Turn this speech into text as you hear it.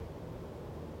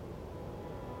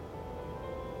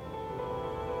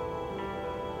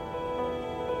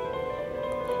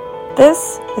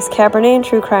This is Cabernet and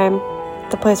True Crime,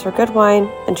 the place where good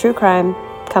wine and true crime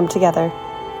come together.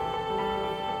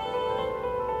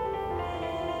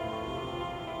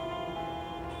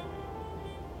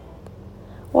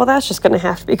 Well, that's just going to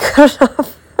have to be good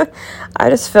enough. I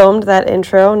just filmed that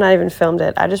intro, not even filmed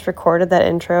it. I just recorded that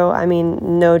intro, I mean,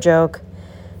 no joke,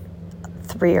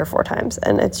 3 or 4 times.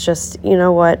 And it's just, you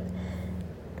know what?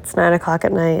 It's 9 o'clock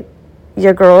at night.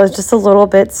 Your girl is just a little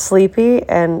bit sleepy,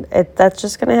 and that's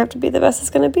just going to have to be the best it's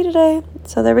going to be today.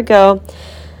 So there we go.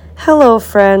 Hello,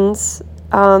 friends.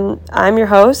 I'm your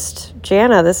host,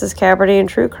 Jana. This is Cabernet and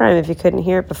True Crime, if you couldn't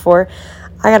hear it before.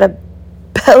 I got a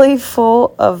belly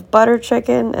full of butter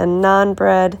chicken and naan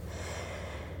bread,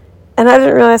 and I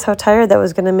didn't realize how tired that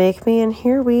was going to make me, and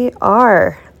here we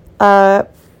are.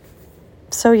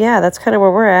 So yeah, that's kind of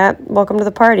where we're at. Welcome to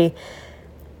the party.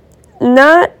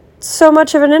 Not so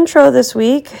much of an intro this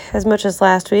week as much as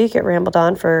last week. It rambled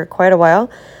on for quite a while.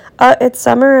 It's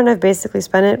summer, and I've basically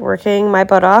spent it working my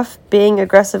butt off, being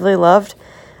aggressively loved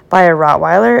by a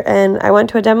Rottweiler, and I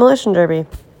went to a demolition derby.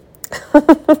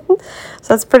 So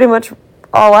that's pretty much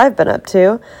all I've been up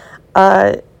to.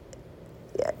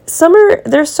 Summer,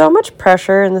 there's so much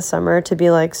pressure in the summer to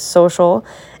be like social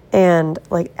and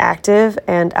like active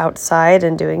and outside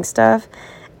and doing stuff,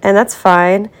 and that's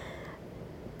fine,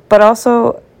 but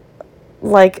also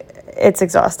like it's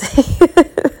exhausting.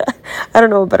 I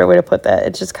don't know a better way to put that.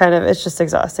 It's just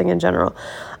exhausting in general.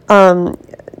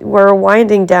 We're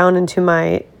winding down into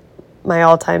my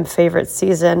all-time favorite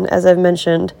season. As I've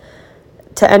mentioned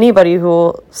to anybody who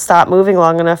will stop moving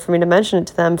long enough for me to mention it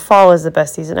to them, fall is the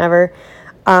best season ever.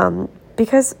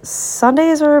 Because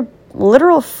Sundays are a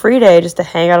literal free day just to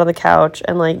hang out on the couch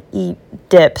and like eat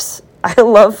dips. I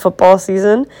love football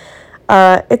season.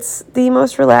 It's the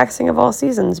most relaxing of all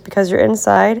seasons because you're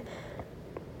inside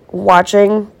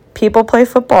watching people play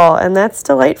football, and that's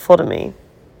delightful to me.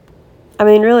 I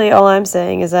mean, really, all I'm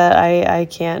saying is that I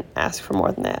can't ask for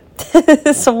more than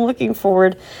that. So I'm looking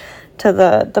forward to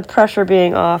the pressure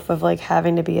being off of like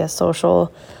having to be a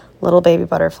social little baby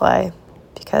butterfly,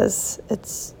 because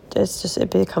it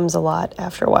becomes a lot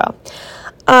after a while.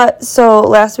 So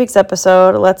last week's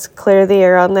episode, let's clear the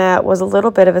air on that, was a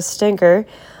little bit of a stinker.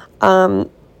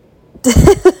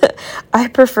 I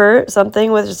prefer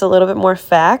something with just a little bit more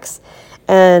facts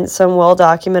and some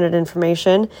well-documented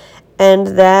information, and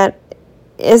that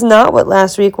is not what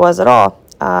last week was at all.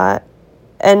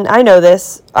 And I know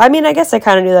this. I mean, I guess I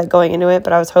kind of knew that going into it,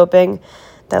 but I was hoping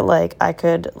that like I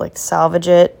could like salvage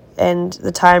it, and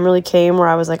the time really came where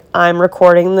I was like, I'm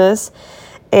recording this,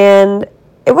 and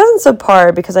it wasn't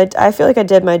subpar because I feel like I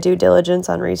did my due diligence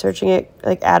on researching it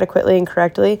like adequately and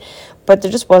correctly, but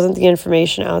there just wasn't the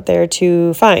information out there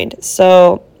to find.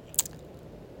 So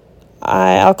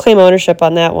I'll claim ownership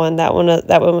on that one. That one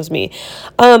was me.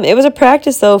 It was a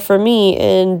practice though for me,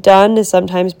 and done is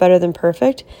sometimes better than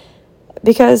perfect,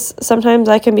 because sometimes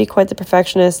I can be quite the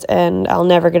perfectionist and I'll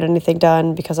never get anything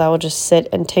done because I will just sit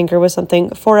and tinker with something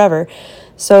forever.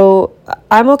 So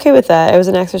I'm okay with that. It was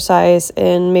an exercise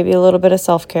in maybe a little bit of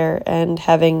self-care and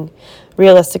having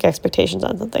realistic expectations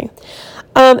on something.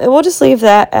 And we'll just leave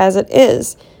that as it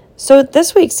is. So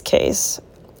this week's case,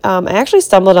 I actually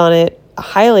stumbled on it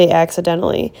highly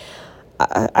accidentally.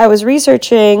 I was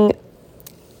researching.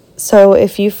 So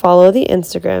if you follow the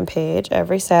Instagram page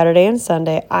every Saturday and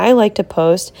Sunday, I like to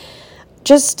post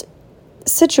just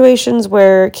situations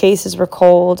where cases were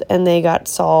cold and they got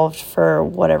solved for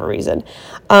whatever reason.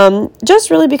 Just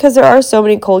really because there are so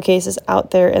many cold cases out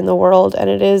there in the world,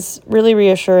 and it is really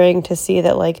reassuring to see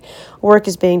that like work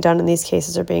is being done and these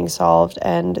cases are being solved,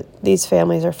 and these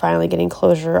families are finally getting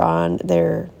closure on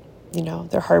their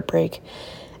heartbreak.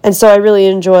 And so I really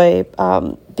enjoy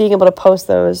being able to post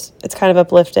those. It's kind of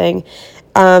uplifting.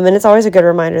 And it's always a good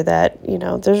reminder that,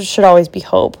 there should always be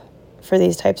hope for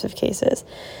these types of cases.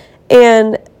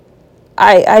 And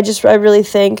I really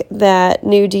think that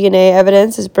new DNA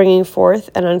evidence is bringing forth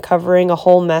and uncovering a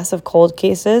whole mess of cold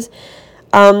cases,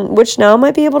 which now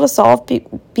might be able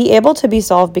to be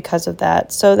solved because of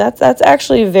that. So that's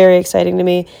actually very exciting to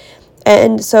me.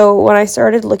 And so when I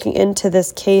started looking into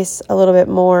this case a little bit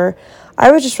more,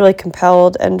 I was just really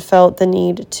compelled and felt the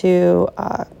need to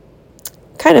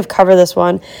kind of cover this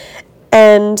one.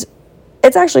 And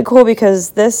it's actually cool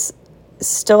because this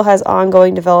still has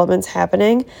ongoing developments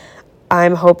happening.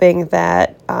 I'm hoping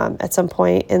that at some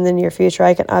point in the near future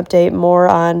I can update more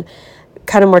on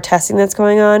kind of more testing that's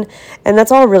going on. And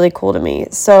that's all really cool to me.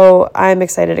 So I'm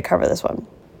excited to cover this one.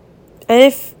 And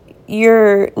if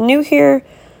you're new here,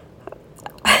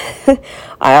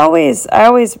 I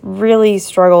always really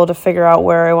struggle to figure out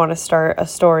where I want to start a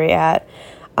story at.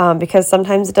 because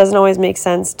sometimes it doesn't always make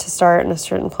sense to start in a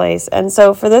certain place. And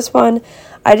so for this one,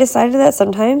 I decided that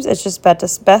sometimes it's just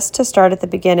best to start at the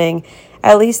beginning,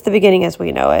 at least the beginning as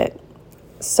we know it.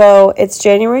 So it's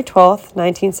January 12th,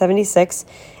 1976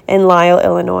 in Lisle,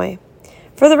 Illinois.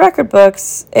 For the record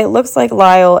books, it looks like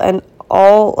Lisle and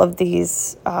all of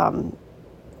these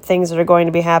things that are going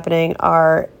to be happening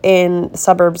are in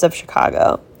suburbs of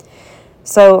Chicago.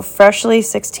 So freshly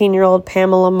 16-year-old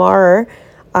Pamela Maurer,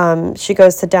 she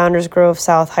goes to Downers Grove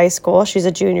South High School. She's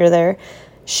a junior there.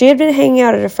 She had been hanging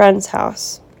out at a friend's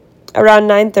house. Around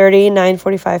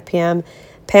 9:45 p.m.,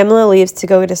 Pamela leaves to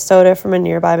go get a soda from a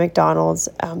nearby McDonald's,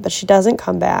 but she doesn't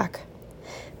come back.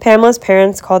 Pamela's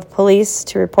parents called the police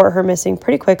to report her missing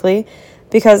pretty quickly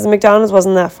because the McDonald's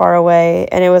wasn't that far away,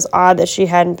 and it was odd that she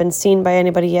hadn't been seen by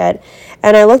anybody yet.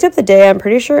 And I looked up the day. I'm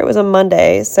pretty sure it was a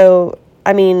Monday, so,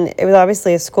 I mean, it was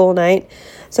obviously a school night,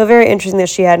 so very interesting that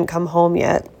she hadn't come home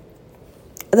yet.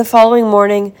 The following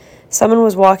morning, someone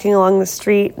was walking along the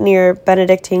street near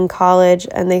Benedictine College,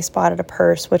 and they spotted a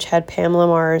purse which had Pamela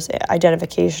Maurer's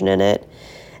identification in it.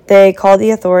 They called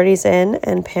the authorities in,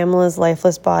 and Pamela's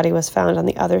lifeless body was found on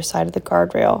the other side of the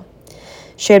guardrail.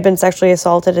 She had been sexually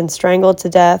assaulted and strangled to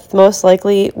death, most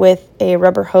likely with a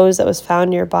rubber hose that was found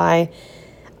nearby.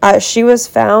 She was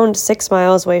found 6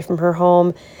 miles away from her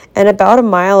home and about a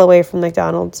mile away from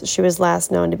McDonald's she was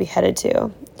last known to be headed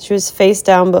to. She was face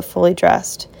down but fully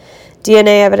dressed.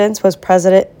 DNA evidence was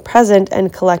present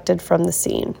and collected from the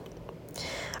scene.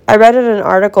 I read in an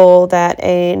article that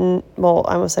I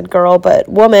almost said girl, but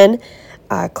woman,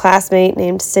 a classmate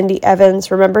named Cindy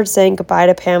Evans, remembered saying goodbye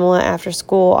to Pamela after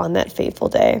school on that fateful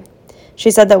day.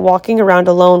 She said that walking around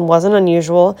alone wasn't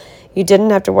unusual. You didn't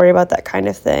have to worry about that kind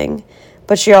of thing.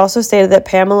 But she also stated that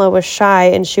Pamela was shy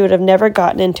and she would have never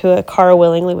gotten into a car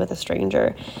willingly with a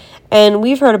stranger. And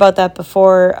we've heard about that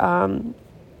before.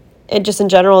 And just in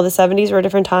general, the 70s were a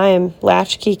different time.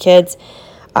 Latchkey kids.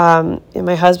 And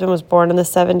my husband was born in the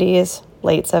 70s,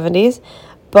 late 70s.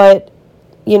 But,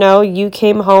 you know, you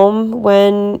came home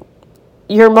when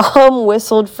your mom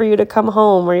whistled for you to come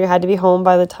home, or you had to be home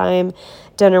by the time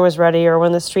dinner was ready or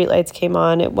when the streetlights came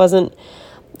on. It wasn't,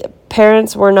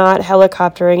 parents were not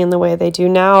helicoptering in the way they do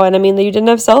now. And I mean, you didn't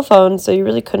have cell phones, so you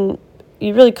really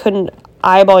couldn't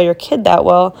eyeball your kid that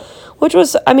well, which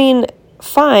was, I mean,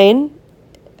 fine,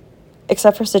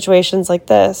 except for situations like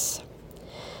this.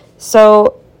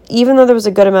 So even though there was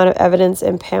a good amount of evidence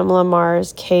in Pamela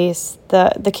Maurer's case,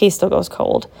 the case still goes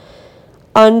cold.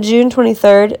 On June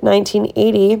 23rd,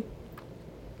 1980,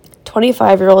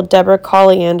 25-year-old Deborah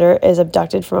Colliander is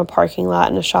abducted from a parking lot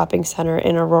in a shopping center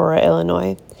in Aurora,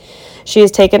 Illinois. She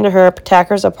is taken to her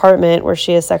attacker's apartment where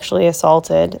she is sexually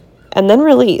assaulted and then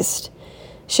released.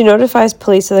 She notifies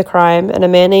police of the crime, and a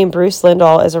man named Bruce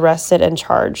Lindahl is arrested and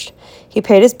charged. He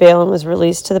paid his bail and was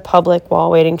released to the public while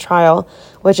awaiting trial,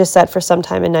 which is set for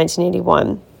sometime in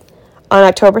 1981. On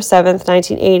October 7th,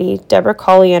 1980, Deborah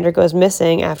Colliander goes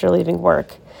missing after leaving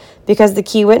work. Because the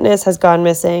key witness has gone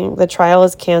missing, the trial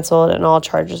is canceled and all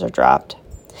charges are dropped.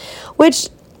 Which,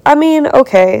 I mean,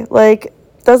 okay, like,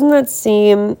 doesn't that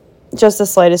seem just the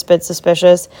slightest bit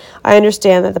suspicious? I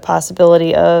understand that the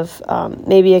possibility of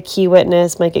maybe a key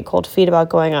witness might get cold feet about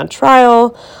going on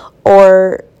trial,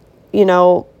 or, you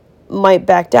know, might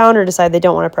back down or decide they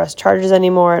don't want to press charges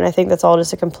anymore, and I think that's all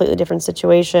just a completely different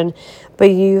situation.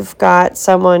 But you've got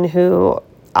someone who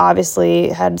obviously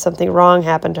had something wrong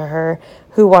happen to her,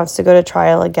 who wants to go to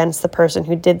trial against the person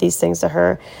who did these things to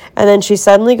her, and then she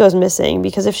suddenly goes missing.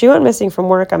 Because if she went missing from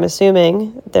work, I'm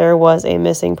assuming there was a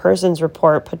missing persons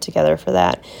report put together for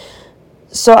that.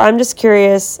 So I'm just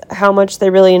curious how much they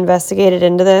really investigated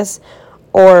into this,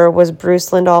 or was Bruce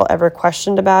Lindahl ever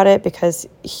questioned about it, because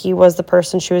he was the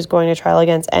person she was going to trial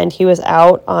against and he was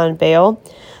out on bail.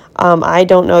 I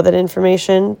don't know that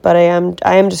information, but I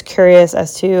am just curious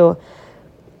as to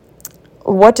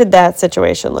what did that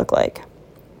situation look like.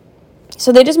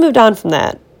 So they just moved on from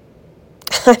that.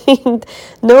 I mean,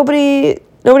 nobody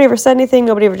ever said anything.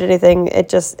 Nobody ever did anything.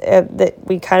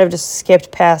 We kind of just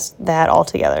skipped past that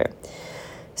altogether.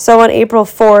 So on April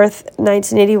 4th,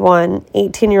 1981,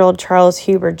 18-year-old Charles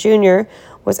Huber Jr.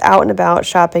 was out and about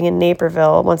shopping in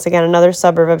Naperville, once again, another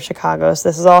suburb of Chicago. So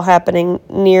this is all happening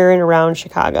near and around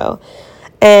Chicago.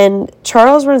 And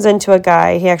Charles runs into a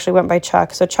guy. He actually went by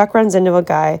Chuck. So Chuck runs into a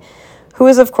guy who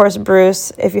is, of course,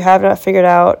 Bruce. If you have not figured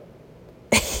out,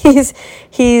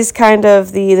 he's kind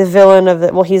of the villain of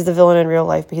the, well, he's the villain in real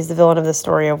life, but he's the villain of the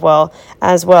story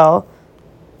as well.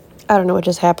 I don't know what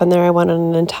just happened there. I went on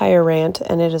an entire rant,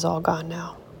 and it is all gone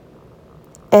now.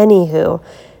 Anywho,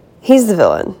 he's the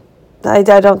villain. I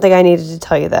don't think I needed to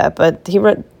tell you that, but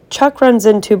Chuck runs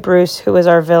into Bruce, who is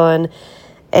our villain,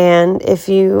 And if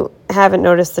you haven't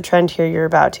noticed the trend here, you're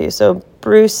about to. So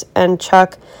Bruce and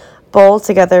Chuck bowl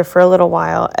together for a little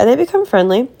while, and they become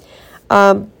friendly.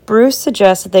 Bruce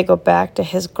suggests that they go back to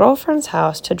his girlfriend's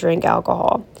house to drink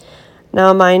alcohol.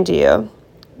 Now, mind you,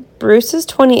 Bruce is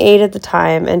 28 at the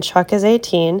time, and Chuck is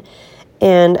 18.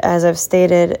 And as I've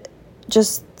stated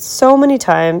just so many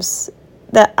times,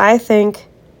 that I think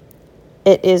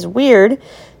it is weird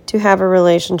to have a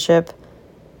relationship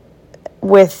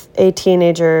with a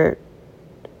teenager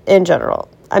in general.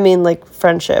 I mean, like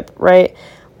friendship, right?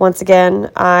 Once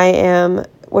again, I am,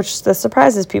 which this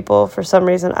surprises people for some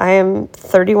reason, I am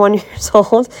 31 years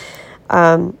old,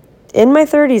 in my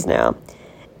 30s now,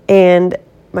 and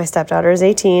my stepdaughter is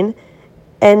 18,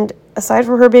 and aside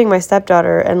from her being my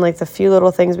stepdaughter and like the few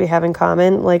little things we have in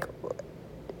common, like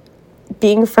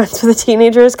being friends with a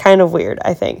teenager is kind of weird,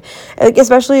 I think. Like,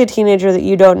 especially a teenager that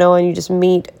you don't know and you just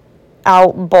meet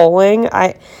out bowling.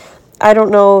 I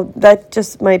don't know, that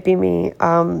just might be me.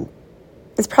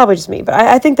 It's probably just me, but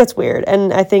I think that's weird.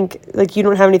 And I think like you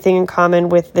don't have anything in common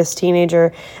with this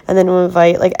teenager, and then to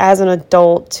invite like as an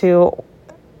adult to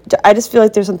I just feel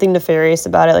like there's something nefarious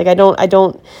about it. Like I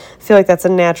don't feel like that's a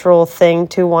natural thing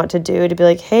to want to do, to be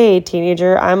like, hey,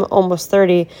 teenager, I'm almost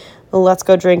 30. Let's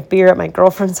go drink beer at my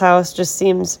girlfriend's house. Just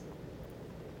seems,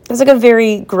 it's like a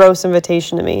very gross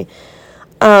invitation to me.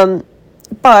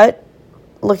 But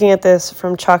looking at this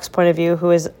from Chuck's point of view,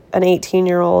 who is an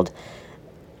 18-year-old,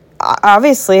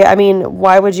 obviously, I mean,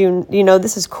 why would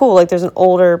this is cool. Like there's an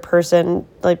older person,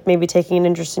 like maybe taking an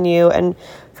interest in you. And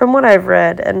from what I've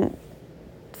read, and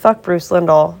fuck Bruce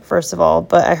Lindahl, first of all,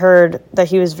 but I heard that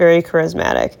he was very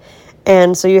charismatic.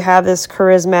 And so you have this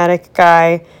charismatic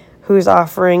guy who's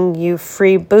offering you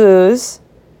free booze.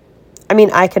 I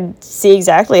mean, I could see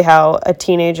exactly how a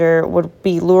teenager would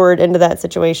be lured into that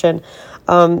situation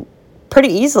pretty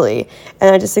easily.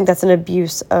 And I just think that's an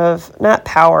abuse of, not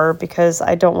power, because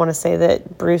I don't want to say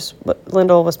that Bruce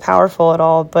Lindahl was powerful at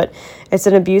all, but it's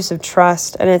an abuse of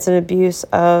trust, and it's an abuse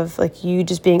of like you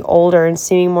just being older and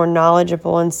seeming more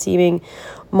knowledgeable and seeming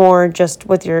more just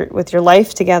with your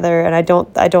life together. And I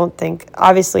don't think,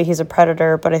 obviously he's a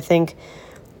predator, but I think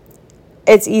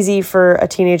it's easy for a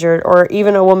teenager or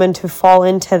even a woman to fall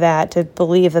into that, to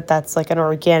believe that that's like an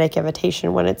organic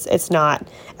invitation when it's not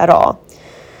at all.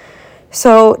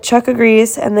 So Chuck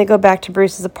agrees, and they go back to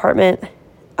Bruce's apartment.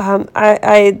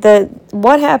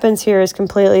 What happens here is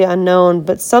completely unknown,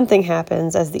 but something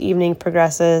happens as the evening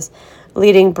progresses,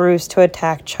 leading Bruce to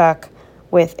attack Chuck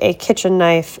with a kitchen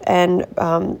knife, and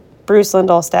Bruce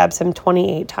Lindahl stabs him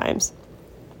 28 times.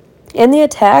 In the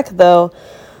attack, though,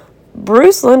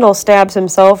 Bruce Lindahl stabs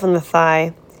himself in the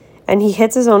thigh, and he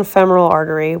hits his own femoral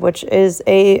artery, which is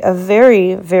a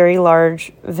very, very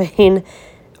large vein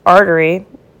artery.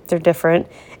 They're different,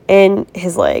 in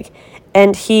his leg.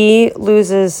 And he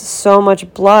loses so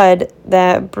much blood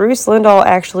that Bruce Lindahl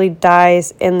actually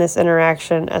dies in this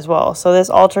interaction as well. So this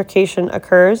altercation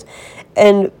occurs,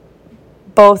 and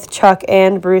both Chuck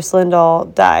and Bruce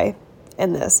Lindahl die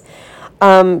in this.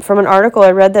 From an article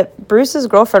I read that Bruce's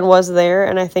girlfriend was there,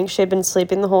 and I think she had been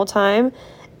sleeping the whole time,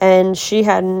 and she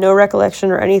had no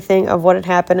recollection or anything of what had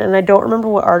happened. And I don't remember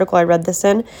what article I read this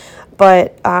in,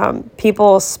 but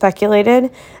people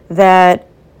speculated that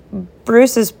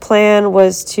Bruce's plan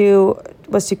was to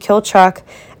kill Chuck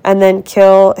and then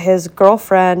kill his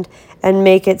girlfriend and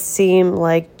make it seem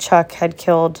like Chuck had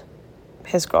killed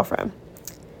his girlfriend.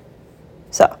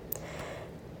 So,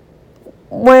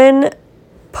 when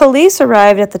police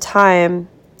arrived at the time,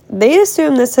 they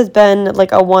assumed this had been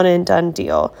like a one-and-done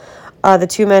deal. The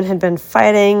two men had been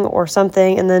fighting or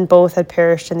something, and then both had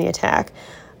perished in the attack.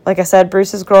 Like I said,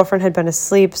 Bruce's girlfriend had been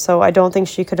asleep, so I don't think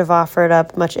she could have offered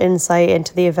up much insight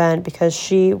into the event because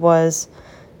she was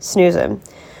snoozing.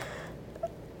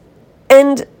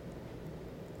 And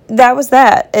that was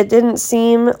that. It didn't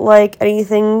seem like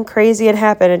anything crazy had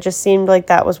happened. It just seemed like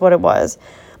that was what it was.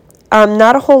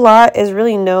 Not a whole lot is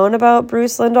really known about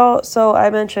Bruce Lindahl, so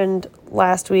I mentioned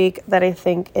last week that I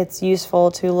think it's useful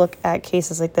to look at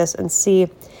cases like this and see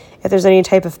if there's any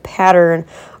type of pattern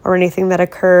or anything that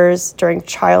occurs during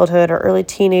childhood or early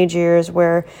teenage years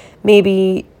where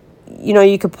maybe,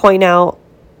 you could point out,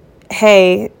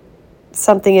 hey,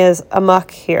 something is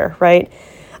amok here, right?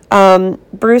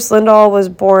 Bruce Lindahl was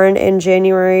born in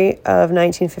January of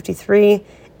 1953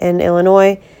 in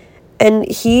Illinois, and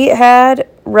he had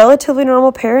relatively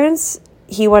normal parents.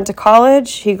 He went to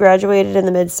college. He graduated in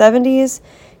the mid-70s.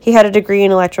 He had a degree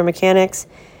in electromechanics.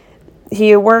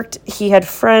 He worked, he had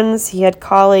friends, he had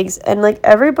colleagues, and like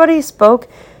everybody spoke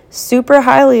super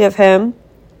highly of him,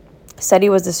 said he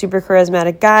was a super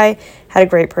charismatic guy, had a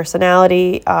great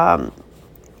personality.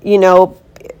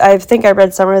 I think I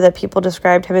read somewhere that people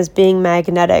described him as being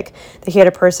magnetic, that he had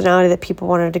a personality that people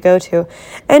wanted to go to.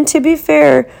 And to be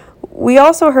fair, we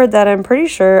also heard that, I'm pretty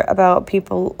sure, about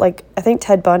people like, I think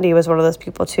Ted Bundy was one of those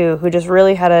people too, who just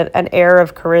really had an air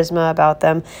of charisma about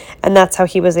them. And that's how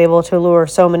he was able to lure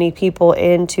so many people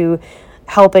into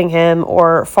helping him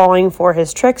or falling for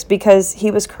his tricks, because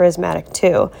he was charismatic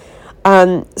too.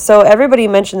 So everybody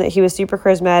mentioned that he was super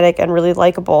charismatic and really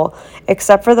likable,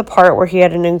 except for the part where he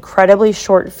had an incredibly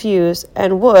short fuse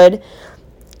and would,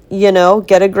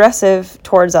 get aggressive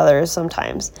towards others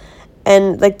sometimes.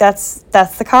 And like that's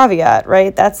the caveat,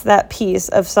 right? That's that piece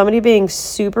of somebody being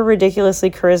super ridiculously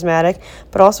charismatic,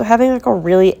 but also having like a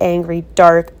really angry,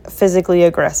 dark, physically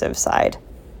aggressive side.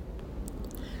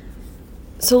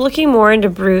 So looking more into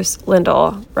Bruce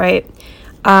Lindahl, right?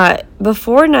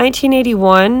 Before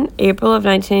 1981, April of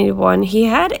 1981, he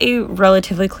had a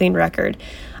relatively clean record.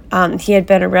 He had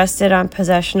been arrested on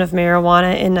possession of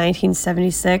marijuana in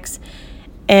 1976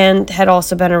 and had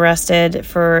also been arrested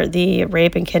for the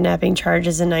rape and kidnapping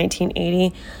charges in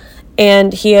 1980.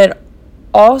 And he had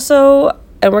also,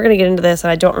 and we're going to get into this,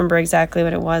 and I don't remember exactly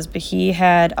what it was, but he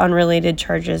had unrelated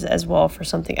charges as well for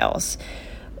something else.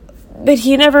 But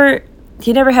he never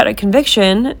had a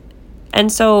conviction. And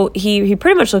so he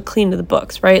pretty much looked clean to the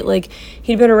books, right? Like,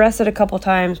 he'd been arrested a couple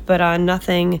times, but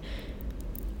nothing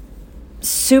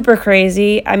super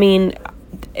crazy. I mean,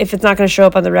 if it's not going to show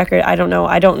up on the record, I don't know.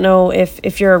 I don't know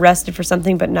if you're arrested for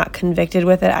something but not convicted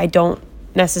with it. I don't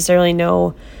necessarily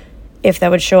know if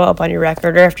that would show up on your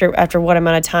record, or after what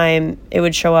amount of time it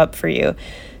would show up for you.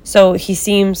 So he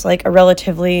seems like a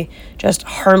relatively just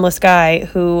harmless guy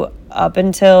who, up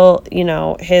until,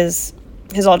 his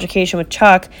altercation with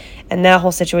Chuck and that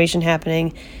whole situation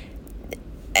happening,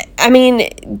 I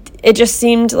mean, it just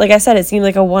seemed, like I said, it seemed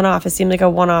like a one-off. It seemed like a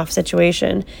one-off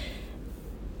situation.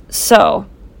 So,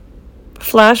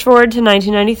 flash forward to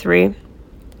 1993.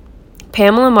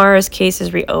 Pamela Marra's case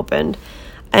is reopened,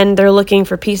 and they're looking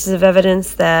for pieces of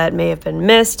evidence that may have been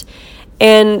missed,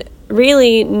 and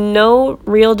really no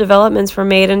real developments were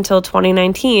made until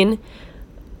 2019,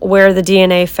 where the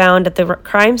DNA found at the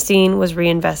crime scene was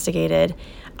reinvestigated.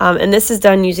 And this is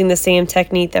done using the same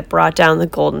technique that brought down the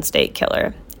Golden State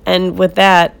Killer. And with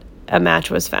that, a match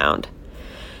was found.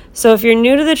 So if you're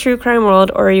new to the true crime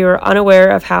world, or you're unaware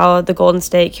of how the Golden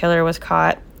State Killer was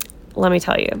caught, let me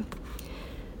tell you.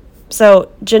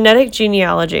 So genetic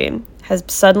genealogy has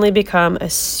suddenly become a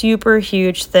super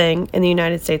huge thing in the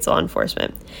United States law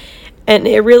enforcement. And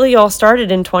it really all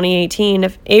started in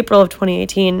April of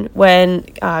 2018, when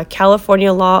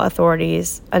California law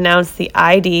authorities announced the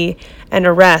ID and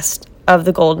arrest of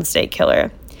the Golden State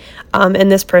Killer.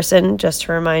 And this person, just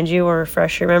to remind you or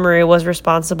refresh your memory, was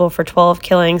responsible for 12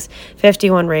 killings,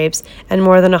 51 rapes, and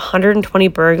more than 120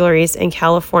 burglaries in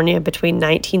California between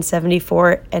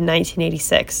 1974 and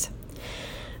 1986.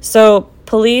 So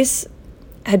police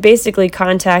had basically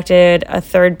contacted a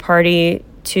third party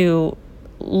to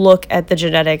look at the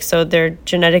genetics, so they're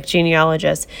genetic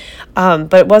genealogists,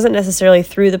 but it wasn't necessarily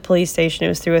through the police station, it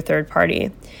was through a third party.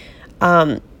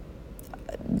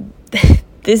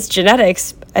 This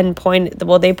genetics and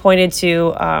they pointed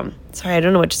to, sorry, I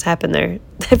don't know what just happened there.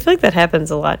 I feel like that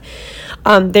happens a lot.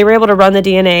 They were able to run the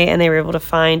DNA, and they were able to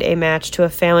find a match to a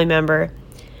family member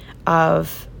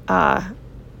of, crap,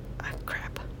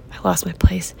 I lost my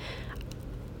place.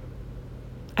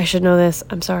 I should know this,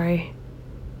 I'm sorry.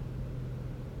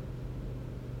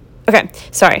 Okay,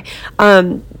 sorry.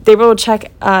 They were able to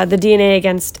check the DNA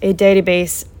against a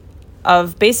database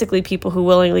of basically people who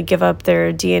willingly give up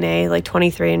their DNA, like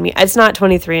 23andMe. It's not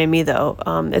 23andMe, though.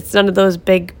 It's none of those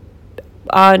big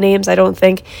names, I don't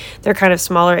think. They're kind of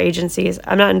smaller agencies.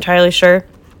 I'm not entirely sure.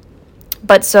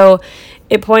 But so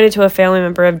it pointed to a family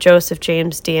member of Joseph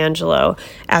James D'Angelo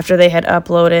after they had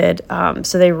uploaded.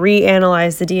 So they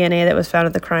reanalyzed the DNA that was found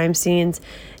at the crime scenes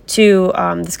to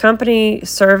this company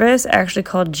service actually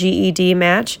called GED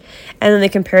Match, and then they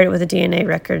compared it with the DNA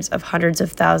records of hundreds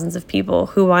of thousands of people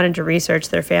who wanted to research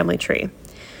their family tree.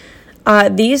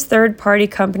 These third-party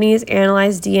companies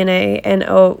analyze DNA in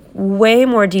a way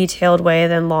more detailed way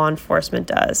than law enforcement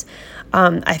does.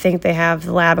 I think they have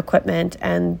the lab equipment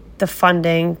and the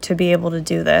funding to be able to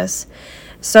do this.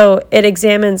 So it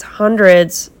examines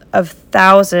hundreds of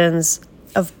thousands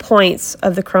of points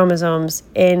of the chromosomes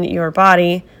in your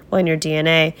body, in your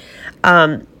DNA,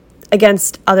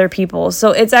 against other people.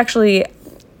 So it's actually,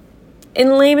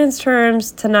 in layman's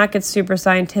terms, to not get super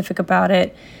scientific about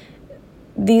it,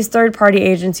 these third-party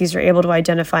agencies are able to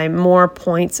identify more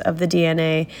points of the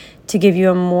DNA to give you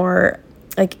a more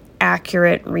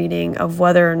accurate reading of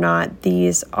whether or not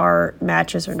these are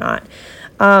matches or not.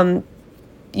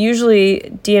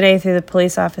 usually DNA through the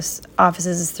police offices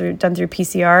is done through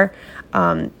PCR,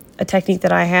 a technique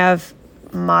that I have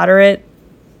moderate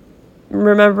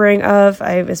remembering of.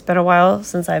 It's been a while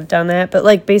since I've done that, but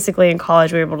like basically in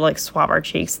college we were able to like swab our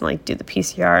cheeks and like do the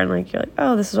PCR, and like you're like,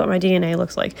 oh, this is what my DNA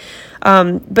looks like.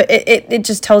 But it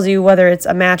just tells you whether it's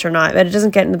a match or not, but it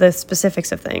doesn't get into the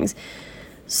specifics of things.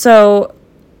 So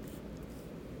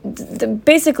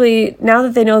basically, now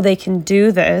that they know they can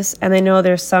do this and they know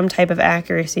there's some type of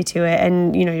accuracy to it,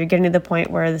 and you're getting to the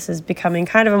point where this is becoming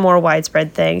kind of a more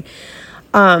widespread thing,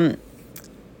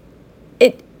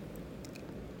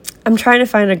 I'm trying to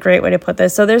find a great way to put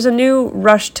this. So there's a new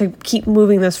rush to keep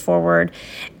moving this forward,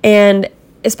 and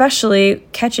especially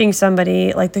catching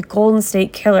somebody like the Golden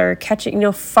State Killer,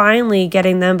 finally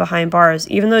getting them behind bars,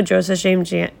 even though Joseph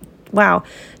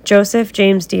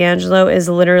James D'Angelo is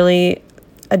literally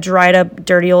a dried up,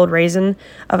 dirty old raisin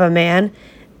of a man.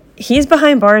 He's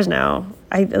behind bars now.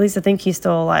 At least I think he's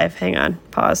still alive. Hang on,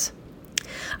 pause.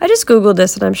 I just Googled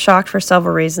this and I'm shocked for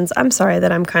several reasons. I'm sorry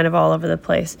that I'm kind of all over the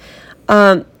place.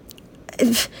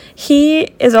 He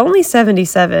is only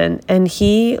 77 and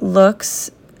he looks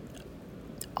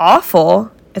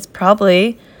awful. It's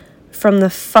probably from the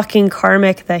fucking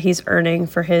karmic that he's earning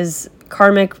for his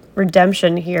karmic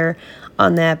redemption here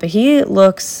on that. But he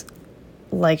looks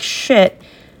like shit.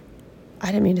 I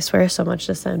didn't mean to swear so much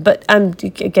just then, but I'm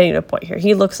getting to a point here.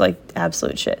 He looks like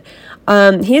absolute shit.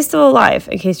 He's still alive,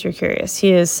 in case you're curious.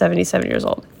 He is 77 years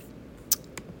old.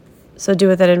 So do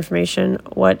with that information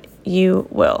what you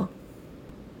will.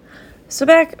 So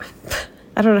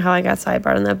I don't know how I got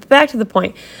sidebarred on that, but back to the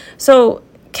point. So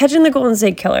catching the Golden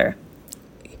State Killer,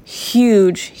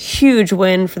 huge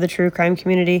win for the true crime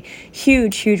community.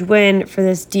 Huge win for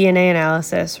this DNA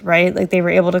analysis, right? Like they were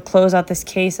able to close out this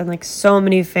case, and like so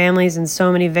many families and so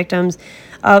many victims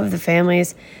of the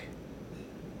families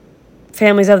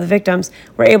of the victims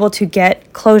were able to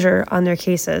get closure on their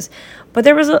cases. But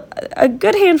there was a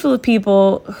good handful of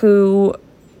people who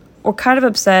were kind of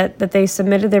upset that they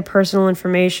submitted their personal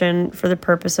information for the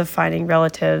purpose of finding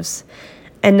relatives.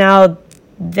 And now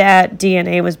that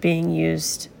DNA was being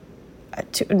used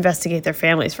to investigate their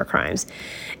families for crimes.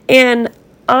 And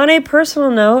on a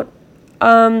personal note,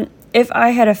 if I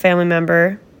had a family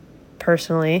member,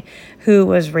 personally, who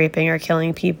was raping or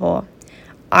killing people,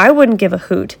 I wouldn't give a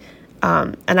hoot.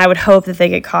 And I would hope that they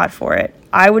get caught for it.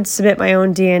 I would submit my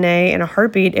own DNA in a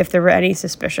heartbeat if there were any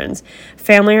suspicions.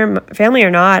 Family or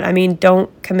not, I mean,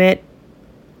 don't commit,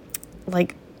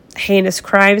 like, heinous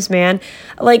crimes, man.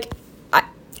 Like,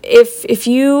 if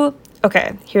you...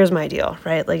 Okay, here's my deal,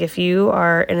 right? Like, if you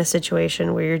are in a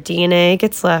situation where your DNA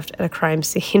gets left at a crime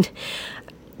scene,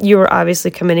 you are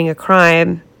obviously committing a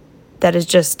crime that is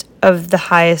just of the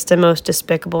highest and most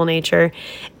despicable nature,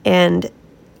 and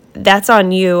that's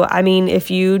on you. I mean,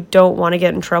 if you don't want to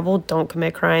get in trouble, don't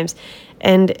commit crimes.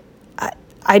 And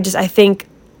I think,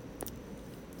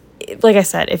 like I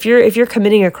said, if you're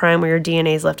committing a crime where your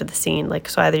DNA is left at the scene, like,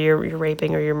 so either you're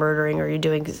raping or you're murdering or you're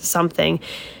doing something,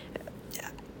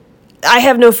 I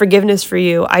have no forgiveness for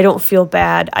you. I don't feel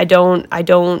bad.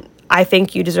 I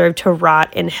think you deserve to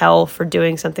rot in hell for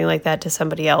doing something like that to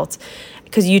somebody else,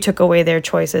 because you took away their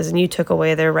choices and you took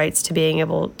away their rights to being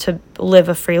able to live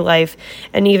a free life.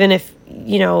 And even if,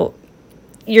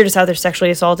 you're just out there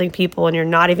sexually assaulting people and you're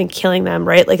not even killing them,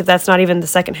 right? Like, if that's not even the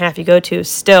second half you go to,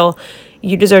 still,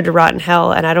 you deserve to rot in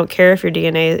hell. And I don't care if your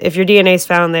DNA is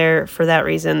found there for that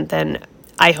reason, then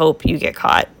I hope you get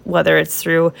caught, whether it's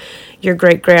through your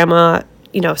great grandma,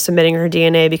 submitting her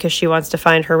DNA because she wants to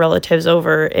find her relatives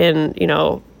over in,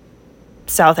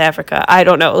 South Africa. I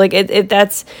don't know. Like, if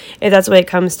that's what it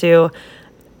comes to,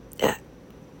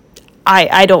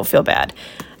 I don't feel bad.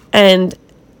 And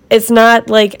it's not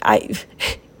like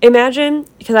imagine,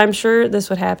 because I'm sure this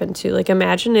would happen too. Like,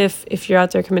 imagine if you're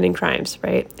out there committing crimes,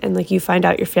 right? And like you find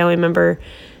out your family member,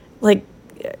 like,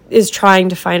 is trying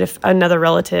to find another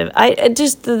relative.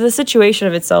 The situation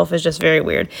of itself is just very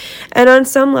weird. And on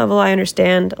some level, I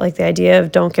understand, like, the idea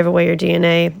of don't give away your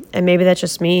DNA, and maybe that's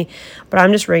just me, but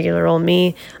I'm just regular old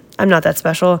me. I'm not that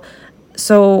special.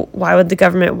 So why would the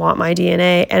government want my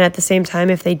DNA? And at the same time,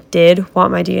 if they did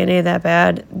want my DNA that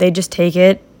bad, they just take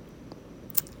it.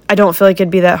 I don't feel like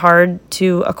it'd be that hard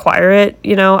to acquire it,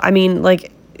 I mean,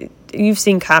 like, you've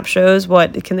seen cop shows.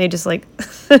 What can they just, like,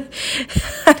 I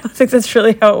don't think that's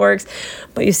really how it works,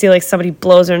 but you see, like, somebody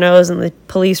blows their nose and the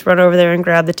police run over there and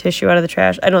grab the tissue out of the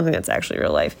trash. I don't think that's actually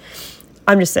real life.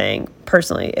 I'm just saying,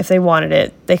 personally, if they wanted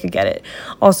it, they could get it.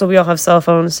 Also, we all have cell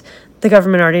phones. The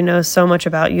government already knows so much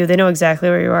about you. They know exactly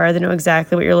where you are. They know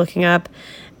exactly what you're looking up.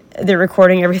 They're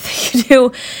recording everything you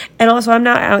do. And also, I'm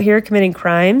not out here committing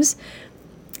crimes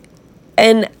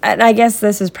And I guess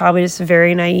this is probably just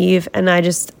very naive, and I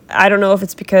don't know if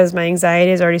it's because my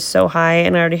anxiety is already so high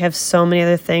and I already have so many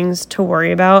other things to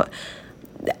worry about.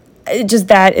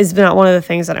 That is not one of the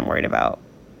things that I'm worried about,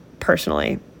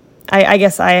 personally. I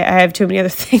guess I have too many other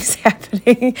things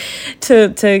happening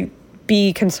to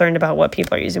be concerned about what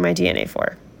people are using my DNA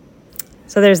for.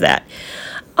 So there's that.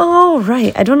 Oh,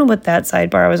 right. I don't know what that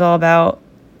sidebar was all about.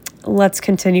 Let's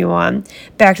continue on.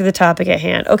 Back to the topic at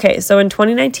hand. Okay, so in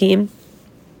 2019,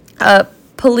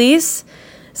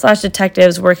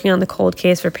 police/detectives working on the cold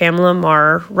case for Pamela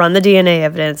Marr run the DNA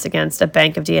evidence against a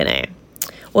bank of DNA.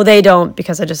 Well, they don't,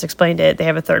 because I just explained it. They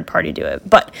have a third party do it.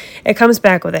 But it comes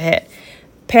back with a hit.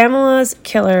 Pamela's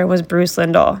killer was Bruce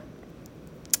Lindahl.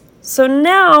 So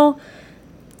now,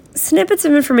 snippets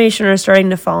of information are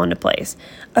starting to fall into place.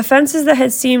 Offenses that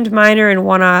had seemed minor and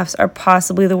one-offs are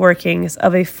possibly the workings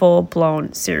of a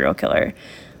full-blown serial killer.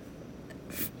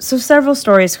 So several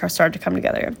stories start to come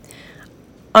together.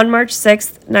 On March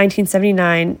 6th,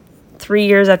 1979, 3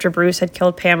 years after Bruce had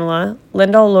killed Pamela,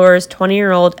 Lindahl lures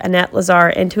 20-year-old Annette Lazar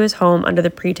into his home under the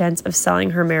pretense of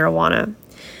selling her marijuana.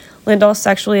 Lindahl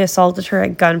sexually assaulted her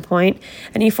at gunpoint,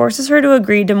 and he forces her to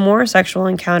agree to more sexual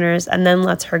encounters and then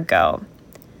lets her go.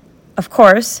 Of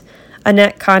course,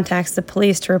 Annette contacts the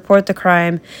police to report the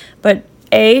crime, but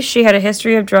A, she had a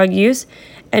history of drug use,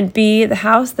 and B, the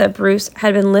house that Bruce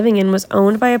had been living in was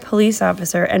owned by a police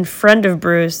officer and friend of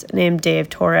Bruce named Dave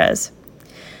Torres.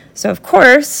 So, of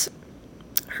course,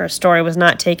 her story was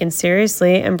not taken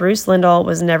seriously, and Bruce Lindahl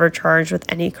was never charged with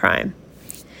any crime.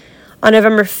 On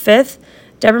November 5th,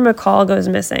 Deborah McCall goes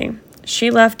missing.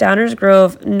 She left Downers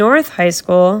Grove North High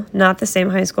School, not the same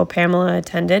high school Pamela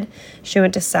attended. She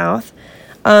went to South.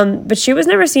 But she was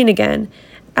never seen again.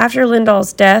 After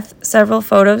Lindahl's death, several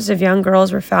photos of young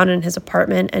girls were found in his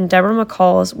apartment, and Deborah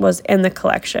McCall's was in the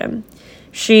collection.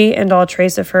 She and all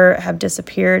trace of her have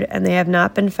disappeared, and they have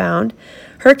not been found.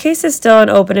 Her case is still an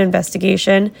open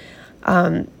investigation.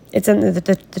 It's in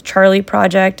the Charlie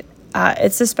Project.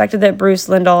 It's suspected that Bruce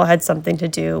Lindahl had something to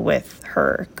do with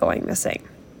her going missing,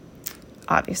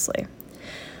 obviously.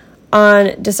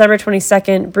 On December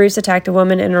 22nd, Bruce attacked a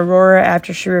woman in Aurora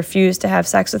after she refused to have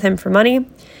sex with him for money.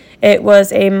 It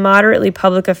was a moderately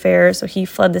public affair, so he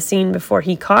fled the scene before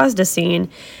he caused a scene.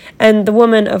 And the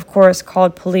woman, of course,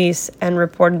 called police and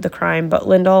reported the crime, but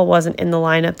Lindahl wasn't in the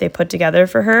lineup they put together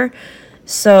for her,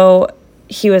 so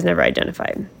he was never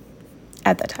identified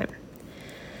at that time.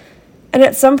 And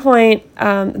at some point,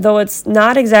 though it's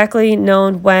not exactly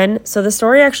known when, so the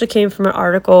story actually came from an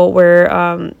article where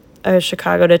a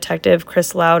Chicago detective,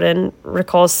 Chris Loudon,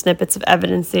 recalls snippets of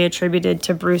evidence they attributed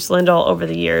to Bruce Lindahl over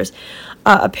the years.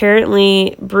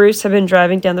 Apparently, Bruce had been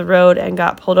driving down the road and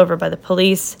got pulled over by the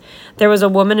police. There was a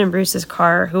woman in Bruce's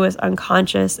car who was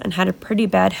unconscious and had a pretty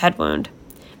bad head wound.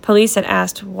 Police had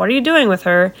asked, "What are you doing with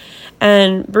her?"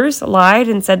 And Bruce lied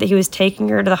and said that he was taking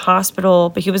her to the hospital,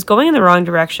 but he was going in the wrong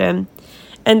direction.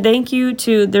 And thank you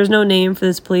to, there's no name for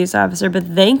this police officer, but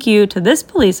thank you to this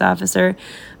police officer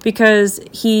because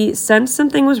he sensed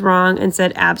something was wrong and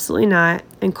said absolutely not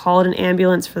and called an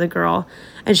ambulance for the girl.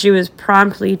 And she was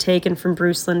promptly taken from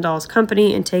Bruce Lindahl's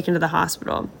company and taken to the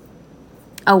hospital.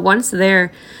 Once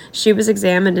there, she was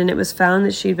examined and it was found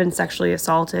that she'd been sexually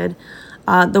assaulted.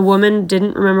 The woman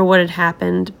didn't remember what had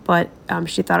happened, but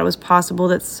she thought it was possible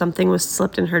that something was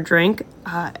slipped in her drink,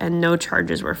 and no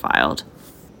charges were filed.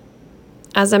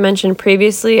 As I mentioned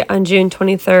previously, on June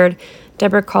 23rd,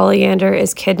 Deborah Colliander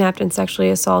is kidnapped and sexually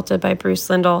assaulted by Bruce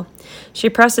Lindahl. She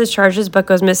presses charges but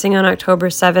goes missing on October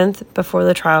 7th before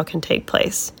the trial can take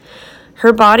place.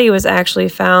 Her body was actually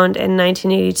found in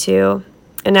 1982,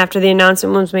 and after the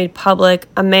announcement was made public,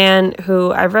 a man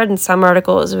who I've read in some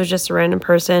articles it was just a random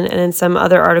person, and in some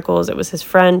other articles it was his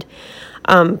friend,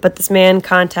 but this man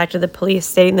contacted the police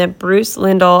stating that Bruce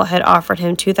Lindahl had offered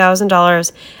him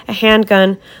 $2,000, a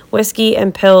handgun, whiskey,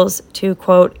 and pills to,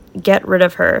 quote, get rid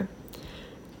of her.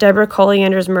 Deborah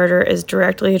Colliander's murder is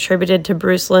directly attributed to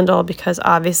Bruce Lindahl because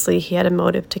obviously he had a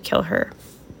motive to kill her.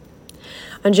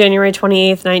 On January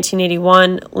 28th,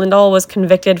 1981, Lindahl was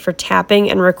convicted for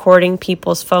tapping and recording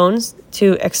people's phones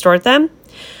to extort them.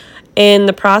 In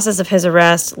the process of his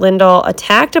arrest, Lindahl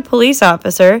attacked a police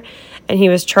officer, and he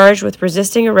was charged with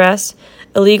resisting arrest,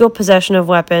 illegal possession of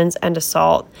weapons, and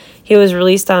assault. He was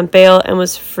released on bail and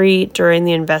was free during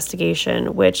the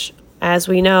investigation, which, as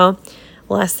we know,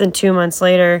 less than 2 months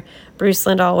later, Bruce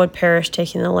Lindahl would perish,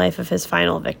 taking the life of his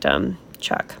final victim,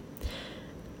 Chuck.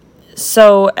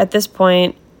 So at this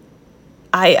point,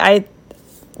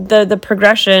 the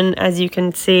progression, as you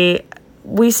can see,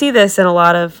 we see this in a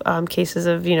lot of cases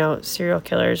of, serial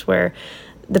killers where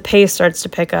the pace starts to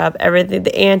pick up, everything,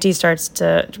 the ante starts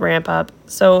to ramp up.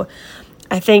 So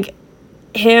I think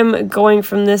him going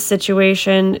from this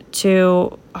situation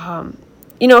to,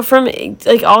 from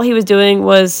like all he was doing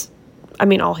was,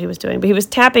 all he was doing, but he was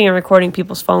tapping and recording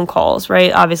people's phone calls,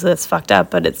 right? Obviously that's fucked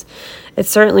up, but it's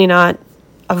certainly not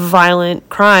a violent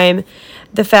crime.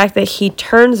 The fact that he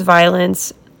turns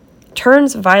violent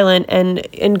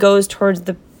and goes towards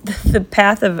the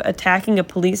path of attacking a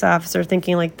police officer,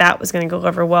 thinking like that was going to go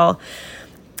over well,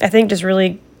 I think just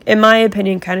really, in my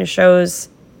opinion, kind of shows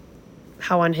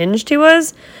how unhinged he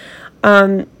was.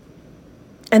 And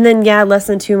then, less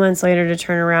than 2 months later to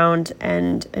turn around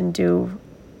and do,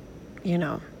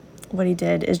 what he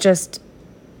did is just,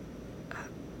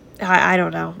 I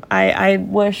don't know. I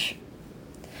wish,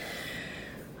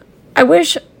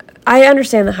 I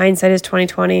understand that hindsight is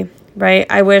 20/20, right?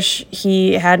 I wish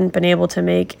he hadn't been able to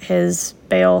make his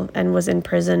bail and was in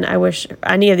prison. I wish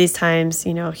any of these times,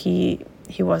 he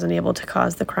wasn't able to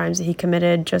cause the crimes that he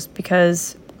committed, just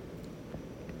because,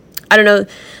 I don't know,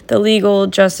 the legal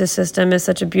justice system is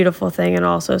such a beautiful thing and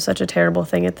also such a terrible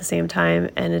thing at the same time.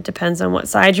 And it depends on what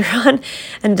side you're on,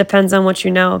 and it depends on what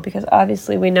you know, because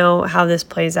obviously we know how this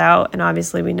plays out. And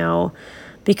obviously we know,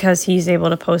 because he's able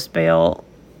to post bail,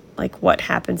 like what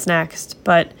happens next.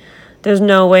 But there's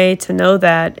no way to know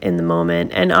that in the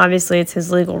moment. And obviously it's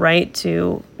his legal right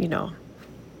to,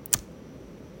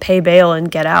 pay bail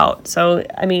and get out. So,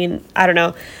 I don't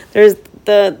know. There's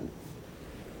the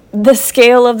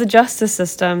scale of the justice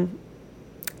system.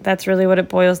 That's really what it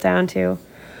boils down to.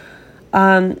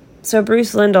 So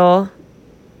Bruce Lindahl,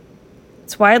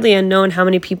 it's widely unknown how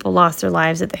many people lost their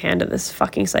lives at the hand of this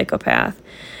fucking psychopath.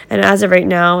 And as of right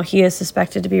now, he is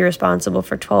suspected to be responsible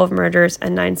for 12 murders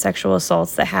and 9 sexual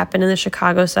assaults that happened in the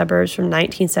Chicago suburbs from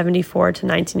 1974 to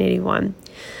 1981.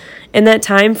 In that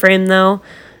time frame, though,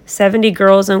 70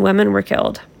 girls and women were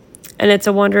killed. And it's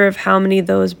a wonder of how many of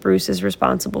those Bruce is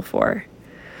responsible for.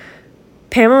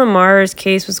 Pamela Marr's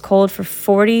case was cold for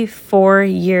 44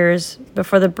 years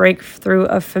before the breakthrough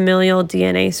of familial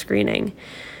DNA screening.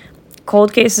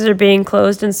 Cold cases are being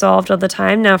closed and solved all the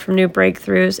time now from new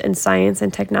breakthroughs in science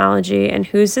and technology, and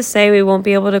who's to say we won't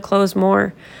be able to close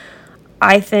more?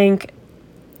 I think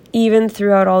even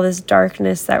throughout all this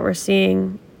darkness that we're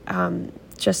seeing,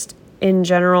 just in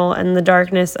general, and the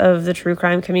darkness of the true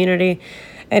crime community,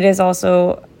 it's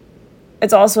also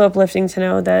uplifting to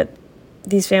know that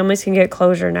these families can get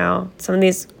closure now. Some of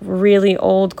these really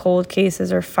old, cold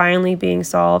cases are finally being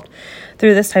solved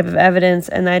through this type of evidence,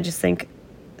 and I just think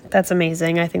that's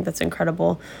amazing. I think that's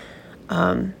incredible.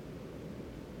 I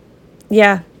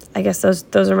guess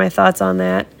those are my thoughts on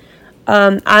that.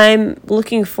 I'm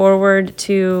looking forward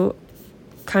to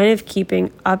kind of keeping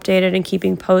updated and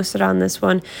keeping posted on this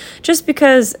one, just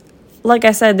because, like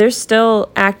I said, they're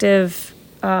still actively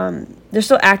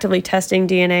testing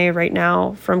DNA right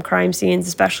now from crime scenes,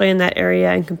 especially in that area,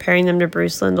 and comparing them to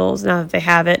Bruce Lindahl's now that they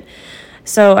have it.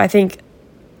 So I think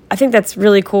that's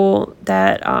really cool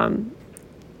that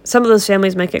some of those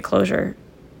families might get closure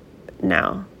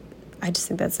now. I just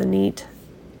think that's a neat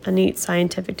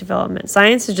scientific development.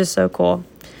 Science is just so cool,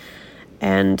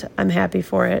 and I'm happy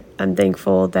for it. I'm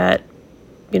thankful that,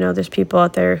 there's people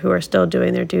out there who are still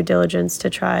doing their due diligence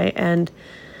to try and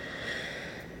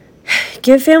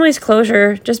give families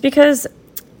closure, just because,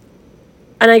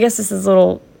 and I guess this is a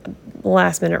little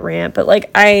last minute rant, but like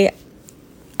I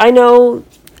know,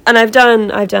 and I've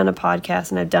done a podcast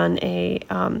and I've done a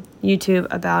YouTube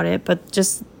about it, but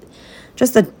just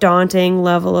the daunting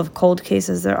level of cold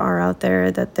cases there are out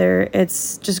there,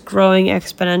 it's just growing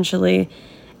exponentially,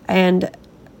 and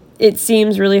it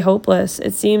seems really hopeless.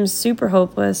 It seems super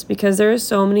hopeless, because there are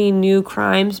so many new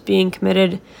crimes being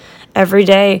committed every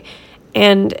day.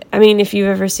 And if you've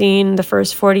ever seen The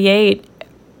First 48,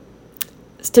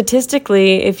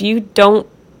 statistically, if you don't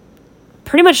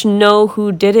pretty much know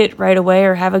who did it right away,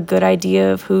 or have a good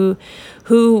idea of who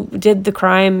did the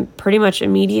crime pretty much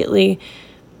immediately,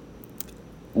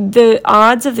 the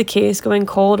odds of the case going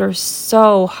cold are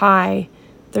so high.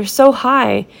 They're so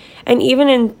high. And even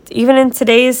in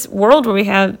today's world, where we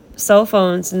have cell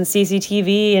phones and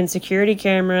CCTV and security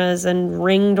cameras and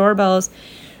Ring doorbells,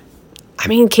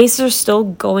 cases are still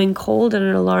going cold at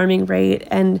an alarming rate.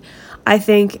 And I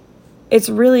think it's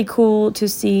really cool to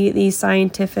see the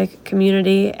scientific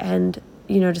community and,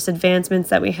 just advancements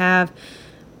that we have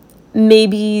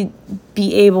maybe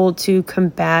be able to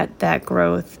combat that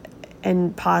growth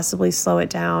and possibly slow it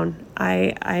down.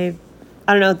 I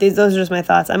don't know. Those are just my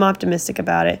thoughts. I'm optimistic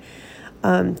about it.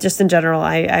 Just in general,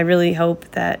 I really hope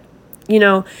that,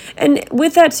 and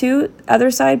with that too, other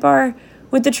sidebar,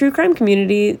 with the true crime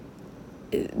community,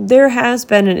 there has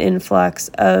been an influx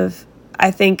of,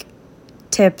 I think,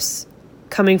 tips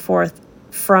coming forth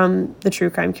from the true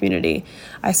crime community.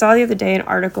 I saw the other day an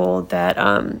article that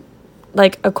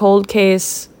like a cold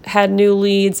case had new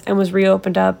leads and was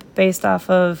reopened up based off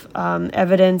of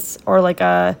evidence, or like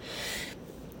a,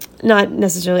 not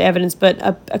necessarily evidence, but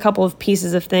a couple of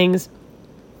pieces of things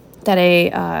that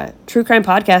a true crime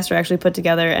podcaster actually put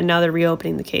together, and now they're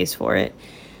reopening the case for it.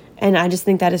 And I just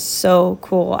think that is so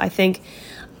cool.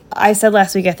 I said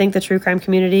last week, I think the true crime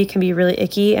community can be really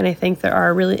icky, and I think there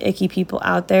are really icky people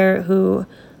out there who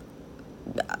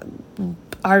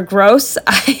are gross.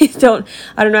 I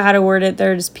don't know how to word it.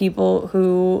 They're just people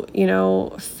who,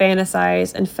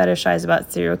 fantasize and fetishize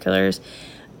about serial killers.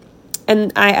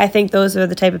 And I think those are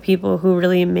the type of people who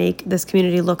really make this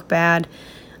community look bad.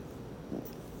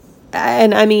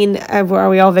 And I mean, are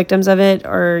we all victims of it,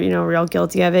 or, are we all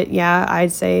guilty of it? Yeah, I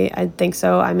think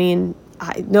so. I mean,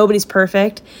 nobody's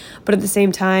perfect, but at the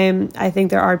same time, I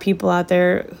think there are people out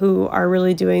there who are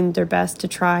really doing their best to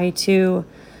try to,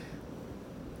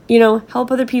 help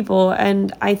other people.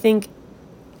 And I think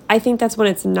that's when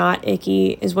it's not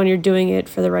icky, is when you're doing it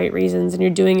for the right reasons and you're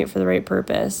doing it for the right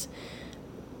purpose.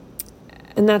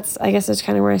 And I guess that's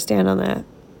kind of where I stand on that.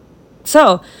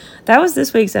 So that was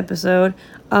this week's episode,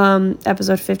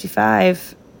 episode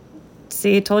 55.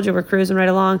 See, I told you we're cruising right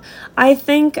along. I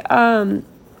think, I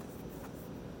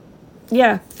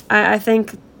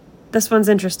think this one's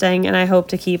interesting, and I hope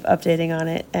to keep updating on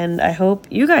it, and I hope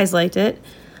you guys liked it.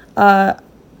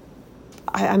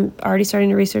 I'm already starting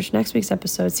to research next week's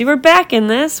episode. See, we're back in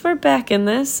this.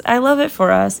 I love it for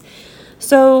us.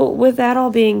 So with that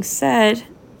all being said,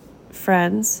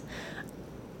 friends,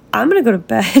 I'm going to go to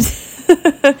bed.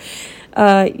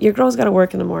 Your girl's got to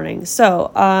work in the morning.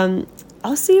 So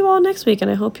I'll see you all next week, and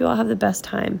I hope you all have the best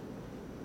time.